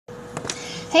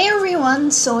Hey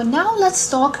everyone, so now let's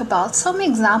talk about some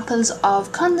examples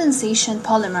of condensation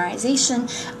polymerization,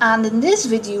 and in this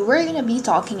video we're going to be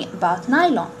talking about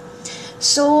nylon.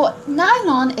 So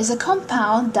nylon is a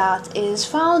compound that is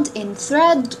found in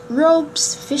thread,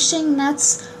 ropes, fishing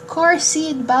nets, car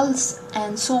seat belts,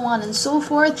 and so on and so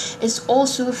forth. It's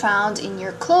also found in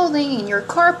your clothing, in your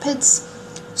carpets.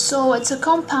 So it's a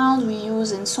compound we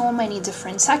use in so many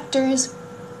different sectors.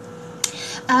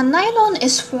 And nylon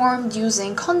is formed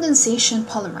using condensation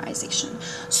polymerization.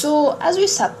 So as we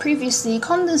said previously,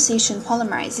 condensation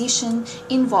polymerization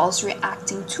involves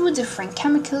reacting two different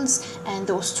chemicals, and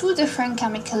those two different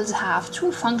chemicals have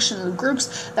two functional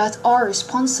groups that are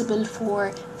responsible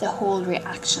for the whole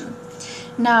reaction.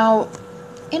 Now,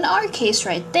 in our case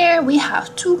right there, we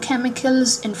have two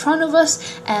chemicals in front of us,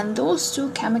 and those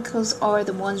two chemicals are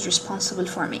the ones responsible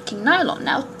for making nylon.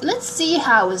 Now, let's see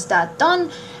how is that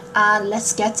done, and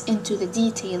let's get into the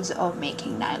details of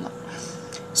making nylon.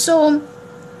 So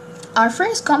our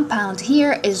first compound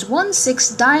here is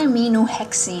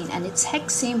 1,6-diaminohexane, and it's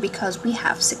hexane because we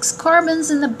have 6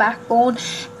 carbons in the backbone,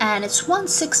 and it's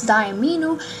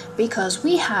 1,6-diamino because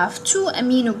we have 2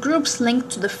 amino groups linked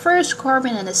to the first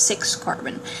carbon and the 6th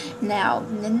carbon. Now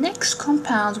in the next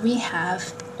compound we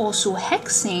have also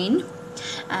hexane,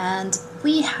 and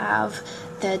we have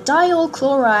the diol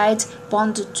chloride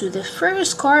bonded to the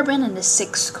first carbon and the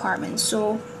 6th carbon.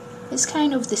 So it's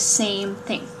kind of the same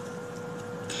thing,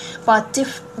 but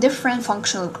different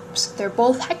functional groups. They're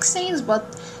both hexanes, but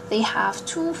they have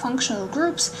two functional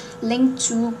groups linked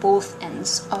to both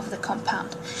ends of the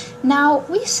compound. Now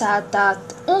we said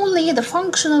that only the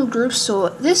functional groups, so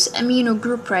this amino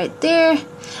group right there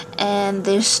and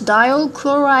this diol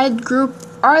chloride group,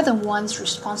 are the ones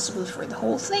responsible for the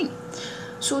whole thing.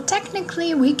 So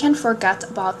technically we can forget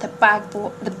about the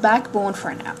backbone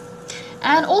for now.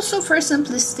 And also for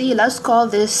simplicity, let's call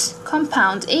this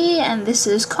compound A and this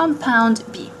is compound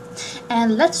B.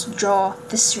 And let's draw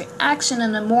this reaction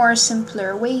in a more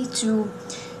simpler way to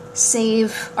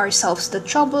save ourselves the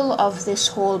trouble of this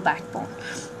whole backbone.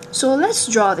 So let's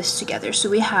draw this together. So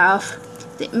we have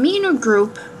the amino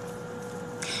group,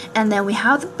 and then we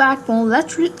have the backbone.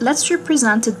 Let's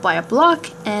represent it by a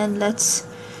block, and let's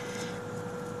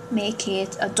make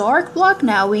it a dark block.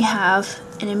 Now we have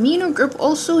an amino group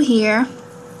also here,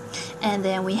 and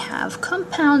then we have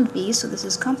compound B. So this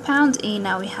is compound A.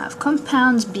 Now we have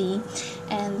compound B,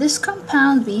 and this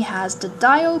compound B has the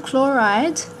diol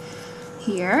chloride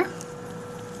here,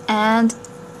 and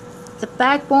the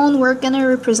backbone we're gonna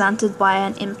represent it by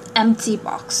an empty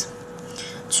box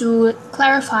to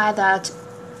clarify that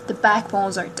the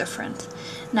backbones are different.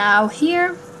 Now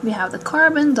here we have the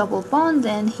carbon double bond,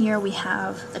 and here we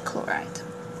have the chloride.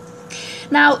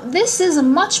 Now this is a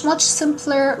much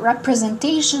simpler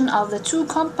representation of the two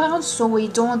compounds, so we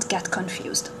don't get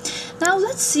confused. Now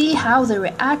let's see how the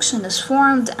reaction is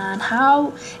formed and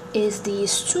how is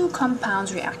these two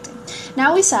compounds reacting.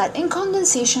 Now we said in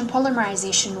condensation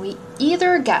polymerization we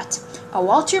either get a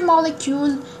water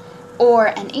molecule or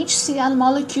an HCl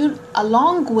molecule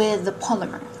along with the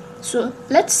polymer. So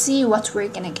let's see what we're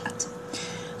gonna get.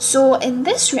 So in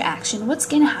this reaction, what's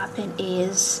going to happen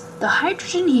is the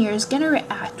hydrogen here is going to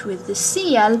react with the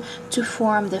Cl to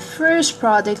form the first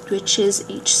product, which is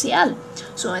HCl.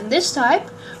 So in this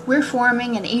type, we're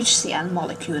forming an HCl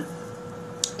molecule.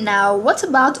 Now, what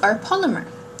about our polymer?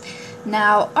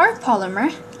 Now, our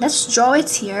polymer, let's draw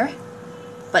it here,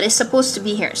 but it's supposed to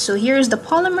be here. So here's the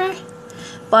polymer,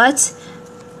 but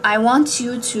I want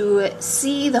you to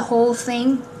see the whole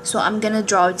thing, so I'm gonna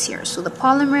draw it here. So the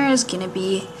polymer is gonna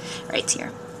be right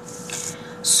here.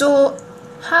 So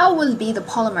how will be the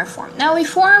polymer form? Now we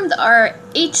formed our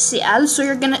HCl, so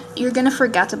you're gonna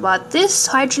forget about this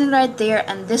hydrogen right there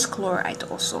and this chloride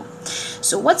also.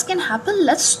 So what's gonna happen?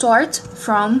 Let's start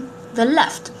from the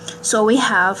left. So we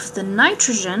have the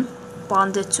nitrogen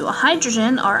bonded to a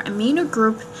hydrogen, our amino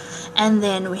group, and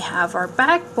then we have our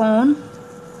backbone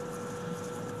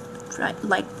right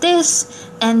like this,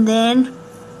 and then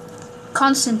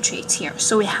concentrate here.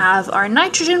 So we have our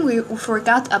nitrogen. We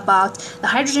forgot about the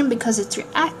hydrogen because it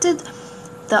reacted.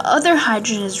 The other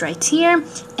hydrogen is right here,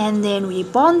 and then we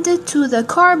bonded to the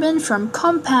carbon from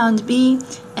compound B,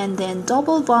 and then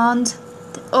double bond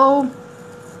the O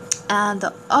and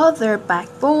the other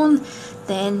backbone,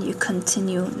 then you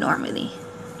continue normally.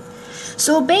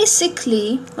 So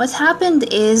basically what happened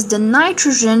is the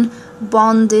nitrogen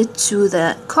bonded to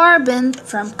the carbon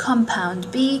from compound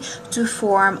B to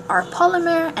form our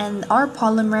polymer, and our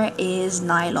polymer is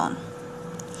nylon.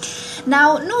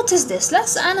 Now notice this,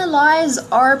 let's analyze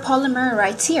our polymer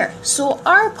right here. So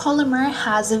our polymer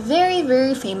has a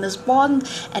very famous bond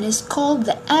and is called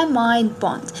the amide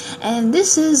bond, and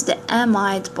this is the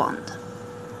amide bond.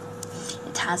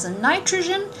 It has a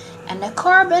nitrogen and a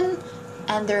carbon,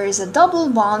 and there is a double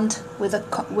bond with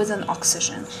an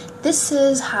oxygen. This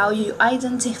is how you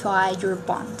identify your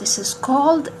bond. This is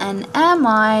called an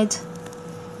amide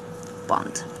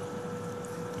bond.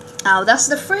 Now that's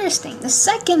the first thing. The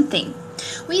second thing,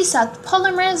 we said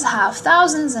polymers have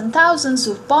thousands and thousands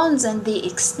of bonds and they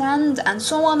extend and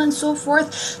so on and so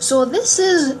forth. So this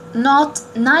is not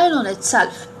nylon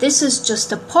itself. This is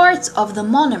just a part of the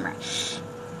monomer.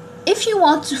 If you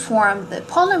want to form the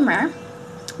polymer,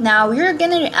 now you're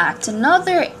gonna react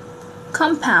another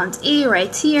compound A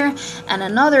right here and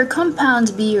another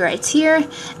compound B right here,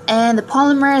 and the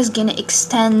polymer is gonna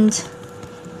extend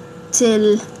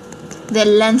till the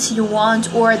length you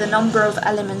want or the number of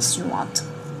elements you want.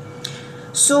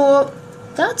 So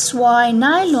that's why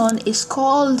nylon is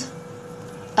called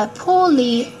a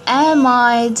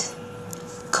polyamide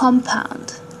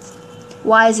compound.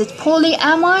 Why is it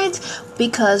polyamide?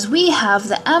 Because we have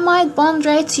the amide bond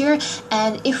right here,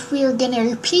 and if we're gonna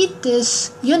repeat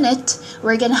this unit,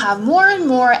 we're gonna have more and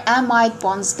more amide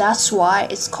bonds. That's why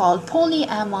it's called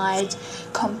polyamide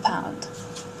compound.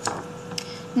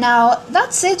 Now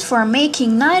that's it for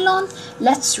making nylon.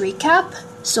 Let's recap.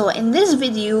 So in this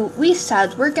video we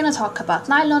said we're gonna talk about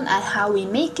nylon and how we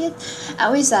make it,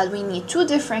 and we said we need two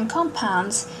different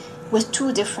compounds with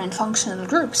two different functional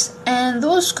groups, and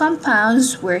those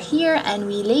compounds were here and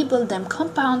we labeled them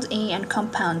compound A and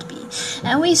compound B,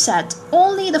 and we said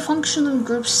only the functional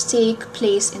groups take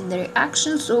place in the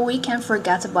reaction, so we can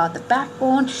forget about the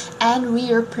backbone, and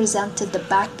we represented the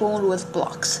backbone with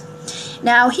blocks.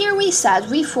 Now here we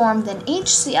said we formed an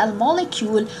HCl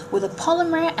molecule with a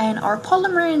polymer, and our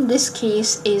polymer in this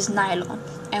case is nylon.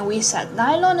 And we said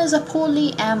nylon is a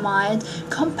polyamide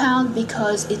compound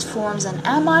because it forms an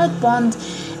amide bond,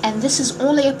 and this is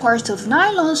only a part of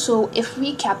nylon, so if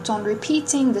we kept on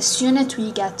repeating this unit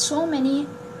we get so many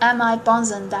amide bonds,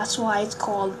 and that's why it's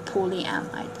called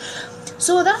polyamide.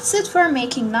 So that's it for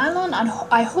making nylon, and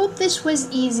I hope this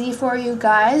was easy for you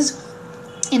guys.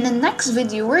 In the next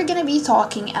video we're going to be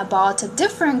talking about a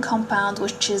different compound,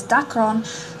 which is dacron,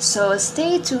 so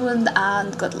stay tuned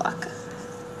and good luck.